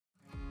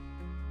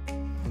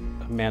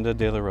Amanda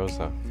de la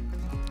Rosa.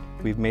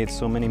 We've made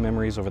so many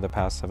memories over the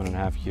past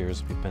 7.5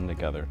 years we've been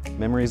together.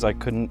 Memories I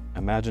couldn't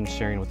imagine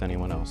sharing with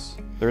anyone else.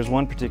 There is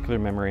one particular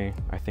memory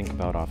I think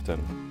about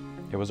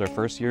often. It was our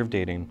first year of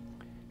dating,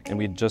 and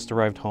we'd just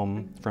arrived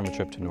home from a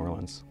trip to New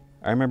Orleans.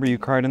 I remember you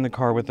cried in the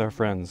car with our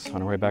friends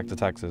on our way back to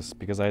Texas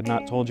because I had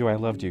not told you I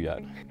loved you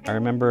yet. I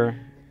remember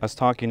us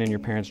talking in your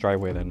parents'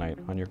 driveway that night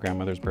on your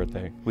grandmother's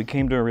birthday. We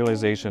came to a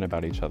realization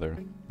about each other,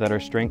 that our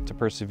strength to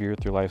persevere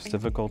through life's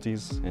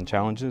difficulties and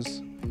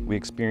challenges we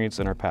experienced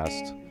in our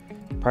past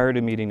prior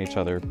to meeting each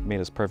other made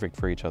us perfect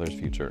for each other's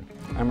future.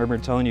 I remember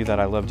telling you that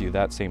I loved you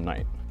that same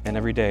night, and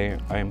every day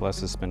I am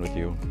blessed to spend with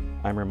you,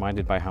 I'm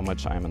reminded by how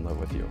much I am in love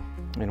with you.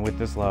 And with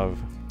this love,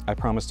 I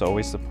promise to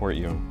always support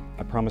you.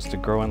 I promise to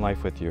grow in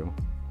life with you.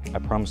 I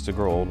promise to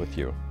grow old with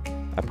you.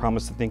 I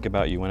promise to think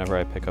about you whenever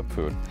I pick up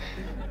food.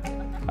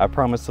 I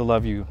promise to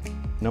love you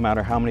no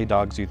matter how many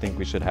dogs you think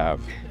we should have.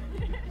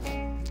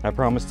 I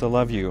promise to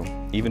love you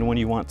even when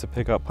you want to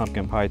pick up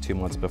pumpkin pie 2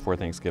 months before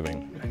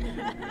Thanksgiving.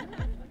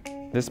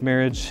 This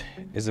marriage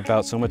is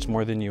about so much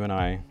more than you and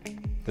I.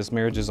 This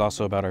marriage is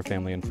also about our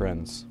family and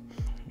friends.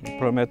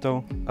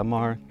 Prometo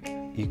amar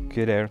y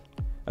querer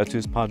a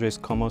tus padres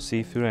como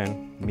si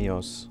fueran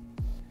míos.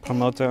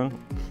 Prometo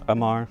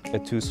amar a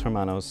tus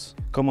hermanos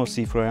como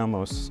si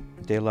fuéramos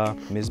de la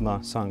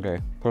misma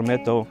sangre.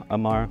 Prometo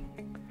amar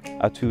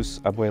a tus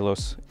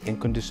abuelos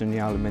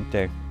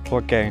incondicionalmente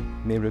porque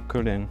me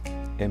recuerdan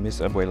a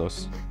mis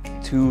abuelos.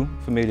 Tu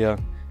familia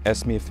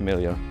es mi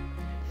familia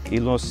y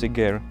los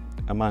seguiré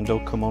amando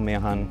como me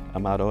han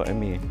amado a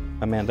mí.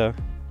 Amanda,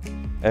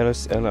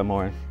 eres el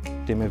amor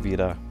de mi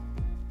vida.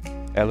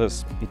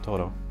 Eres mi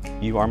todo.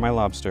 You are my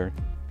lobster,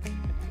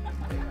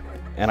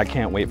 and I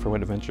can't wait for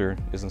what adventure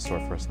is in store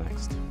for us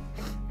next.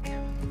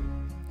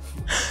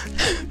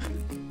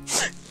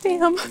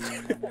 Damn.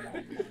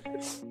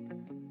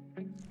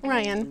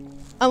 Ryan,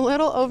 a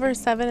little over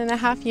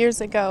 7.5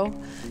 years ago,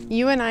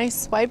 you and I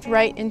swiped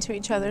right into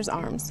each other's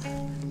arms.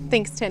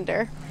 Thanks,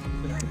 Tinder.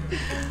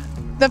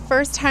 The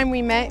first time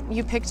we met,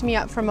 you picked me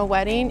up from a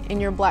wedding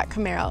in your black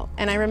Camaro,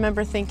 and I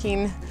remember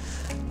thinking,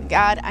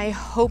 God, I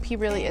hope he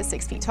really is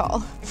 6 feet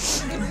tall.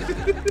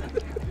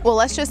 Well,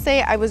 let's just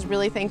say I was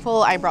really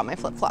thankful I brought my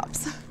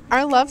flip-flops.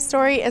 Our love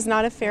story is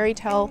not a fairy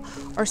tale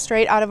or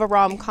straight out of a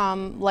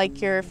rom-com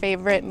like your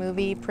favorite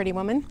movie, Pretty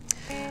Woman,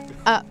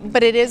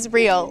 but it is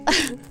real,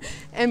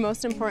 and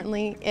most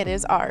importantly, it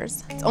is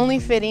ours. It's only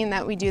fitting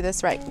that we do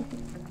this right.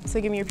 So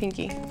give me your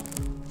pinky.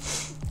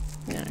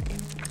 All right.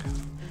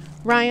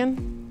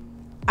 Ryan,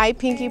 I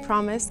pinky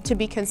promise to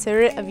be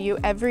considerate of you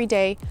every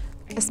day,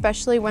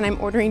 especially when I'm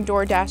ordering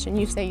DoorDash and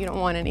you say you don't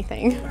want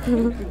anything.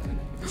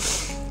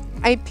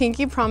 I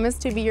pinky promise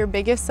to be your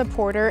biggest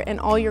supporter in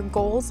all your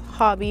goals,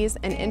 hobbies,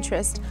 and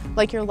interests,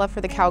 like your love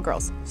for the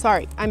cowgirls.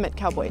 Sorry, I meant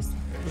cowboys.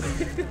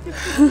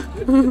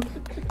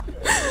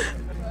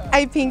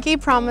 I pinky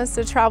promise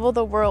to travel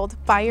the world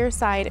by your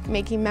side,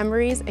 making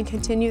memories and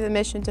continue the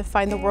mission to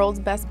find the world's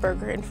best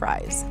burger and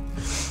fries.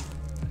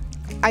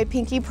 I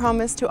pinky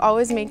promise to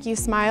always make you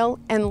smile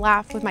and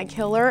laugh with my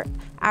killer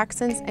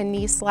accents and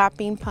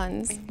knee-slapping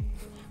puns.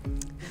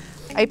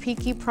 I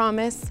pinky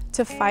promise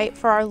to fight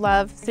for our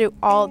love through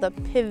all the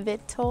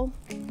pivotal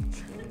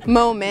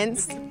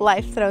moments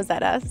life throws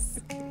at us.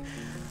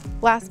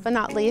 Last but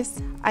not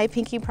least, I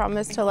pinky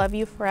promise to love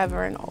you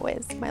forever and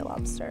always, my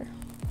lobster.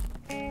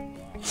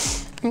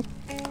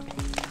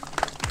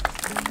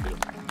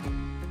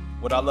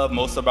 What I love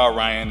most about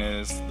Ryan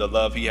is the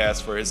love he has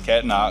for his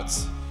cat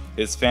Knox,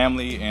 his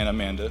family, and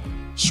Amanda.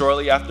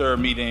 Shortly after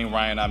meeting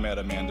Ryan, I met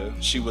Amanda.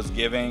 She was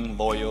giving,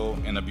 loyal,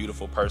 and a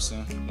beautiful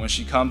person. When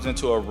she comes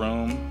into a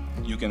room,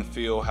 you can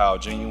feel how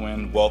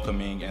genuine,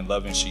 welcoming, and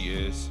loving she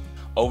is.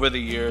 Over the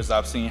years,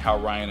 I've seen how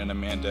Ryan and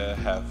Amanda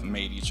have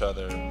made each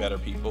other better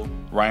people.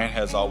 Ryan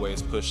has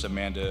always pushed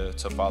Amanda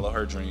to follow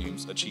her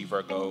dreams, achieve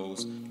her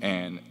goals,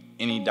 and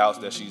any doubts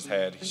that she's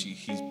had,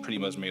 he's pretty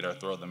much made her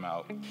throw them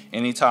out.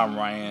 Anytime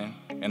Ryan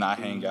and I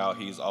hang out,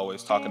 he's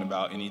always talking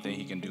about anything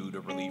he can do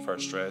to relieve her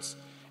stress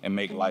and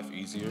make life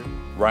easier.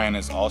 Ryan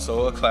is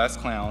also a class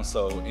clown,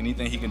 so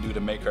anything he can do to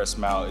make her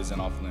smile isn't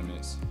off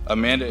limits.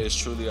 Amanda is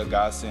truly a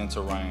godsend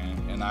to Ryan,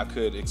 and I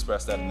could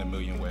express that in a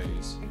million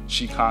ways.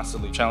 She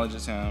constantly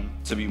challenges him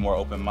to be more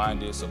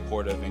open-minded,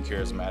 supportive, and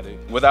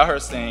charismatic. Without her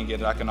saying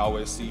it, I can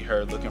always see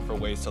her looking for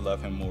ways to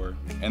love him more,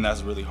 and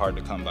that's really hard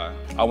to come by.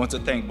 I want to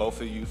thank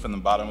both of you from the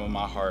bottom of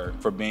my heart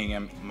for being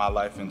in my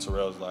life and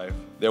Terrell's life.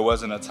 There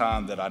wasn't a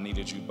time that I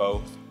needed you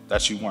both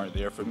that you weren't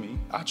there for me.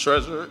 I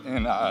treasure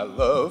and I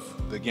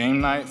love the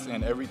game nights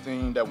and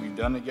everything that we've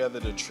done together,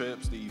 the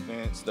trips, the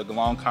events, the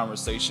long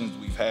conversations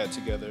we've had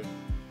together.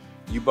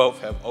 You both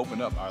have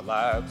opened up our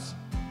lives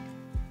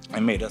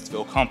and made us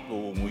feel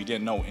comfortable when we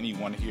didn't know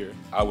anyone here.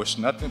 I wish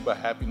nothing but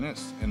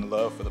happiness and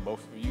love for the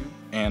both of you,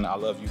 and I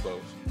love you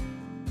both.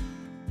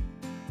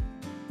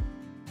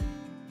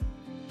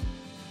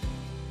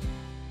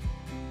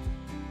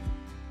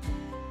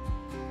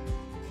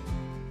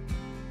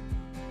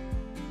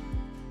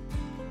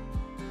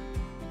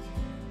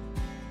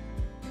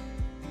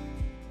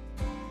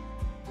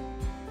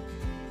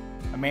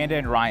 Amanda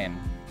and Ryan,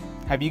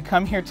 have you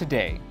come here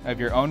today of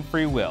your own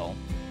free will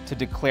to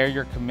declare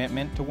your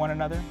commitment to one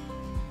another?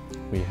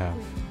 We have.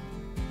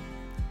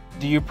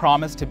 Do you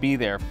promise to be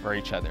there for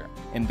each other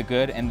in the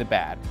good and the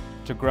bad,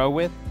 to grow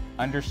with,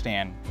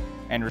 understand,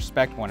 and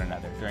respect one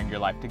another during your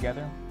life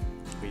together?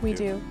 We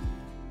do.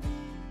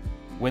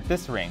 With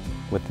this ring,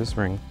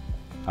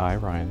 I,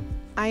 Ryan,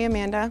 I,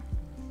 Amanda,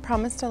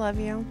 promise to love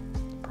you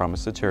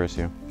promise to cherish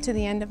you to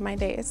the end of my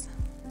days.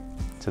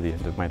 to the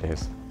end of my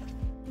days.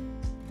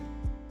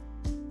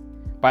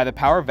 by the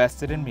power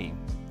vested in me,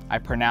 I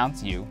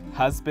pronounce you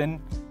husband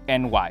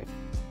and wife.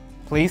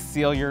 Please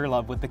seal your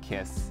love with a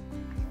kiss.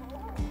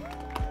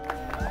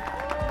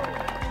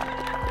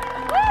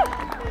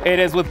 It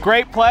is with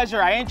great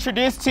pleasure I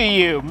introduce to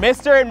you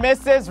Mr. and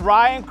Mrs.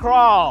 Ryan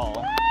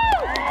Kral.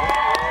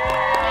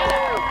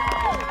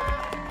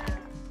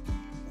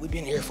 We've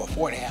been here for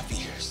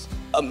 4.5 years.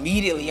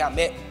 Immediately, I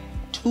met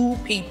two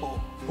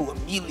people who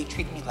immediately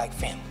treated me like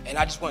family. And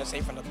I just want to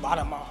say from the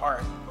bottom of my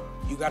heart,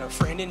 you got a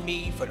friend in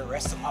me for the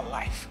rest of my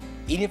life.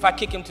 Even if I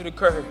kick him to the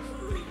curb,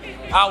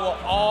 I will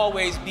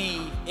always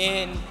be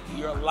in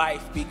your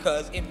life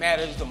because it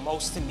matters the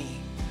most to me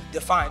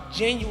to find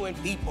genuine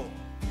people.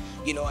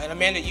 You know, and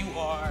Amanda, you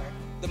are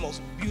the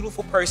most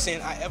beautiful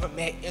person I ever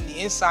met in the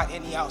inside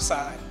and the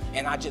outside.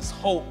 And I just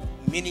hope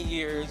many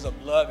years of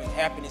love and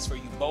happiness for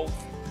you both.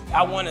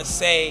 I want to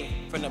say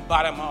from the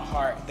bottom of my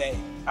heart that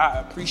I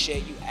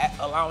appreciate you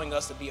allowing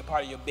us to be a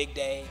part of your big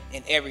day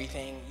and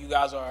everything. You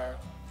guys are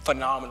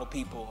phenomenal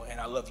people, and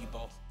I love you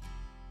both.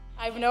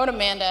 I've known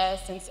Amanda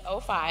since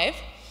 '05,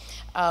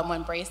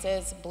 when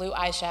braces, blue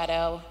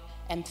eyeshadow,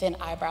 and thin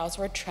eyebrows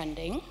were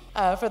trending.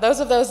 For those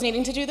of those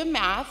needing to do the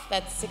math,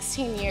 that's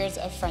 16 years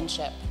of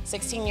friendship,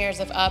 16 years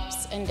of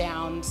ups and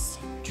downs,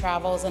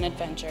 travels and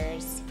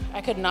adventures.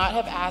 I could not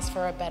have asked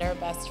for a better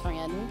best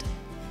friend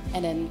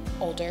and an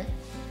older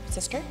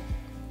sister.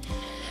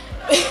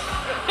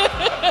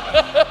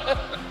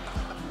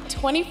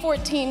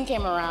 2014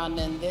 came around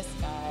and this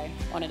guy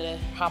wanted to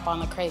hop on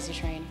the crazy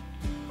train.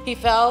 He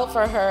fell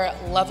for her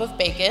love of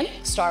bacon,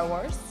 Star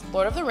Wars,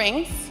 Lord of the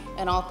Rings,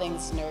 and all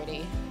things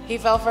nerdy. He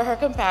fell for her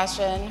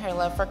compassion, her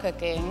love for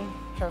cooking,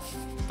 her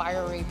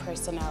fiery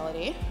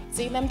personality.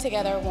 Seeing them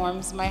together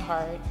warms my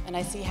heart, and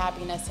I see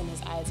happiness in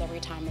his eyes every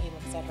time that he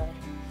looks at her.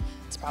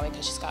 It's probably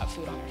because she's got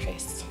food on her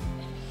face.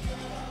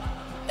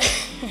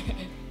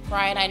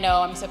 Ryan, I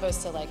know I'm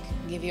supposed to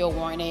give you a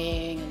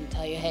warning and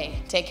tell you,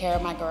 hey, take care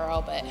of my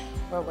girl, but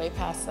we're way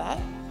past that.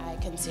 I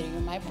consider you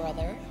my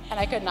brother, and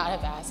I could not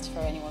have asked for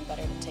anyone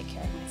better to take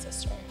care of my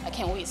sister. I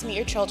can't wait to meet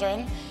your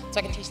children so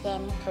I can teach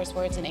them curse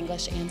words in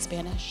English and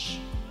Spanish.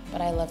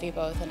 But I love you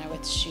both, and I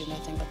wish you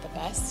nothing but the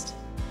best.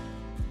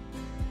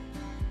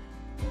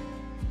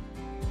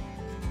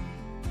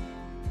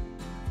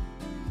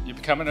 You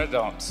become an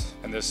adult,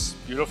 and this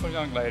beautiful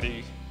young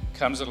lady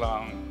comes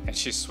along, and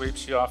she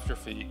sweeps you off your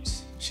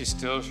feet. She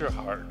steals your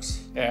heart,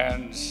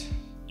 and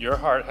your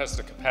heart has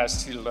the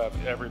capacity to love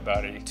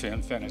everybody to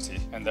infinity.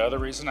 And the other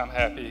reason I'm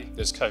happy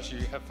is because you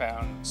have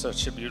found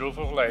such a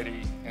beautiful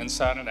lady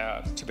inside and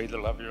out to be the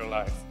love of your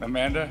life.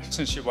 Amanda,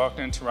 since you walked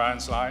into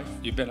Ryan's life,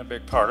 you've been a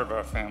big part of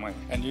our family.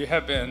 And you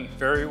have been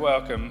very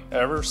welcome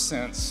ever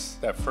since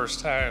that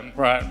first time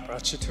Ryan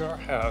brought you to our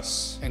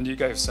house and you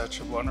gave such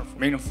a wonderful,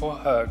 meaningful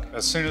hug.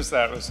 As soon as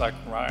that, it was like,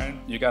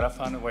 Ryan, you gotta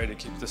find a way to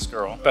keep this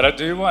girl. But I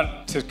do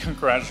want to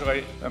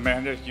congratulate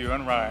Amanda, you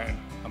and Ryan,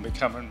 on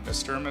becoming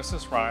Mr. and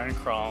Mrs. Ryan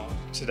Kral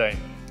today.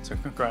 So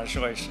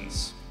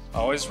congratulations.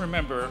 Always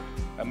remember,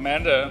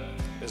 Amanda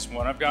is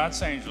one of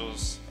God's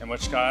angels in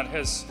which God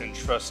has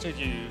entrusted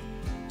you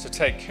to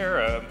take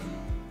care of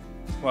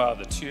while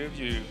the two of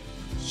you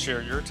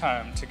share your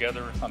time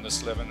together on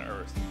this living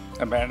earth.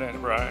 Amanda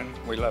and Ryan,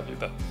 we love you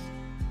both.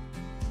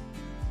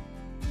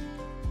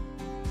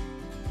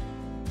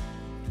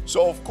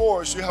 So of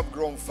course you have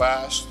grown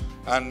fast.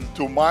 And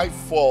to my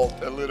fault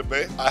a little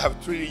bit, I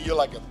have treated you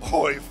like a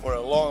boy for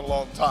a long,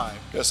 long time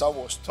because I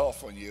was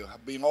tough on you.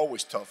 I've been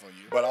always tough on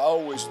you. But I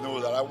always knew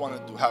that I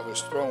wanted to have a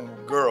strong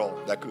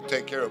girl that could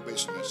take care of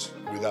business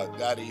without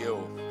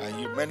daddy-o.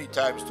 And you many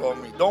times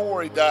told me, don't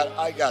worry, Dad,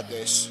 I got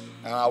this.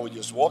 And I would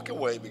just walk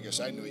away because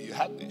I knew you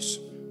had this.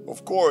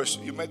 Of course,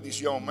 you met this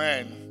young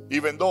man.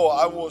 Even though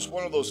I was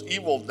one of those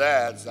evil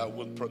dads that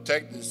would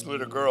protect this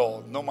little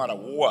girl no matter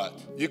what,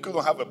 you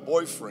couldn't have a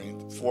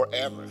boyfriend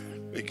forever,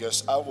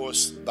 because I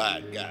was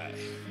bad guy.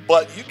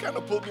 But you kind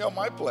of put me on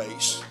my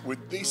place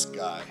with this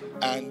guy.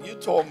 And you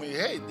told me,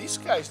 hey, this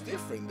guy's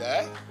different,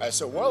 Dad. I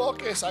said, well,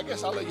 okay, so I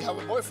guess I'll let you have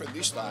a boyfriend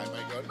this time.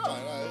 I go,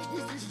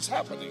 no, this is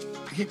happening.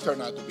 He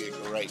turned out to be a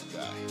great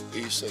guy.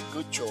 He's a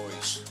good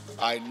choice.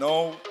 I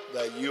know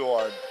that you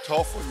are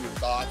tough on your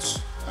thoughts,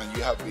 and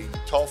you have been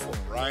tough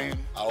on Ryan.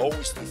 I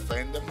always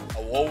defend him. I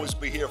will always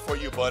be here for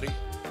you, buddy.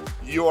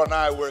 You and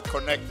I, we're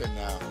connected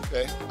now,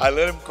 okay? I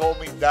let him call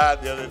me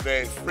Dad the other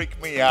day. It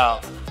freaked me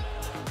out.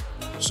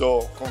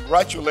 So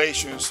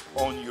congratulations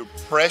on your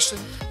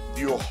present,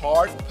 your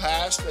hard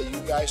past that you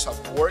guys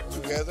have worked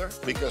together,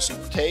 because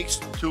it takes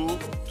two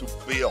to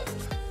build.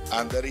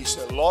 And there is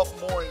a lot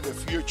more in the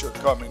future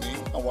coming in.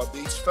 And what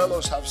these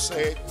fellows have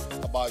said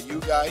about you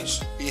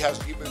guys, it has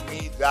given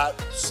me that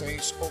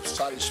sense of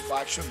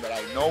satisfaction that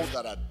I know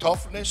that a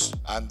toughness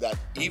and that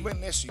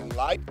evenness in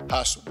life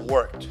has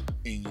worked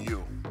in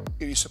you.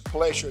 It is a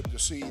pleasure to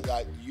see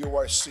that you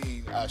are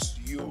seen as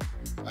you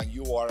and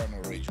you are an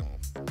original.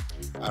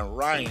 And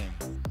Ryan,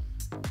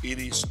 it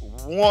is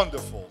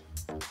wonderful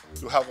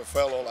to have a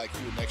fellow like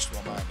you next to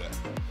Amanda,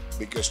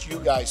 because you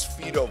guys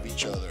feed off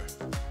each other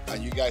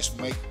and you guys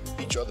make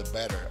each other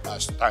better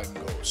as time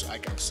goes. I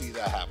can see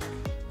that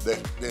happening.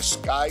 The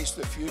sky is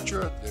the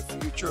future. The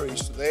future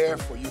is there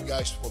for you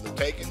guys for the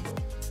taking.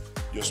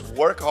 Just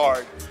work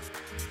hard.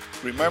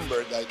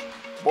 Remember that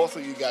both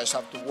of you guys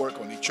have to work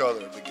on each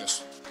other,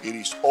 because it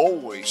is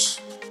always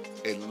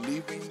a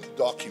living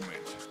document.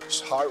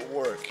 It's hard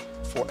work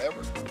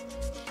forever.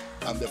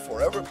 And the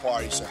forever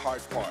part is a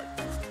hard part,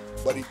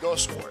 but it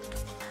does work,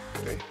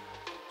 okay?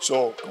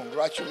 So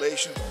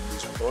congratulations on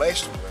this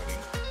blessed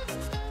wedding,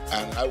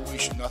 and I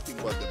wish you nothing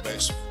but the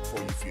best for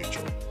your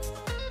future.